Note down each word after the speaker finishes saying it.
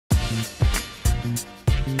Hi,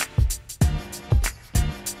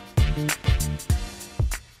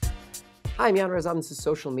 I'm Rezab. This is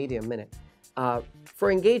Social Media Minute.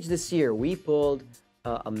 For Engage this year, we pulled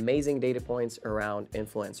amazing data points around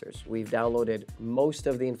influencers. We've downloaded most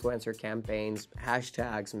of the influencer campaigns,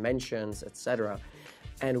 hashtags, mentions, etc.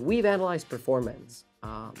 And we've analyzed performance.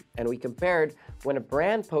 And we compared when a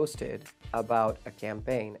brand posted about a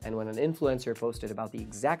campaign and when an influencer posted about the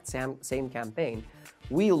exact same campaign,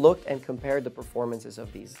 we looked and compared the performances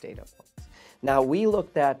of these data points. Now, we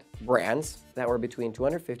looked at brands that were between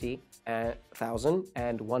 250,000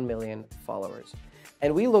 and 1 million followers.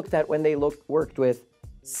 And we looked at when they worked with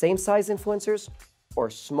same size influencers or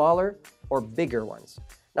smaller or bigger ones.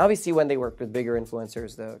 Now, obviously, when they worked with bigger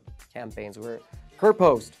influencers, the campaigns were per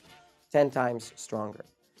post 10 times stronger.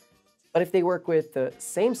 But if they work with the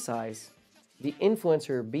same size, the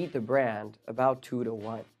influencer beat the brand about 2 to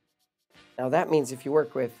 1. Now, that means if you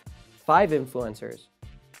work with 5 influencers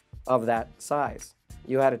of that size,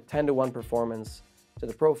 you had a 10 to 1 performance to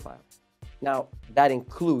the profile. Now, that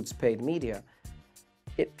includes paid media.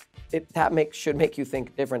 That should make you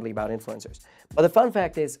think differently about influencers. But the fun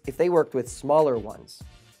fact is, if they worked with smaller ones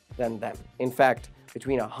than them, in fact,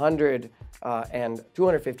 between 100 and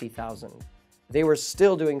 250,000, they were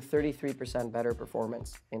still doing 33% better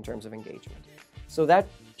performance in terms of engagement. So that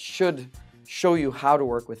should show you how to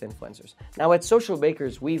work with influencers. Now at Social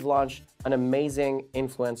Bakers, we've launched an amazing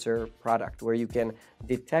influencer product where you can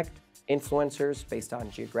detect influencers based on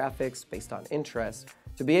geographics, based on interests,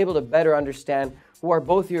 to be able to better understand who are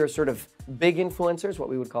both your sort of big influencers, what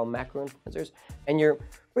we would call macro influencers, and your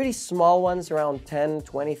pretty small ones around 10,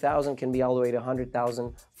 20,000, can be all the way to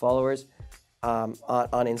 100,000 followers on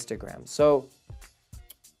Instagram. So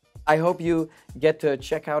I hope you get to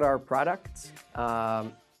check out our products.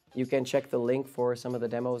 You can check the link for some of the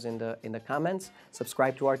demos in the comments.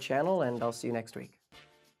 Subscribe to our channel, and I'll see you next week.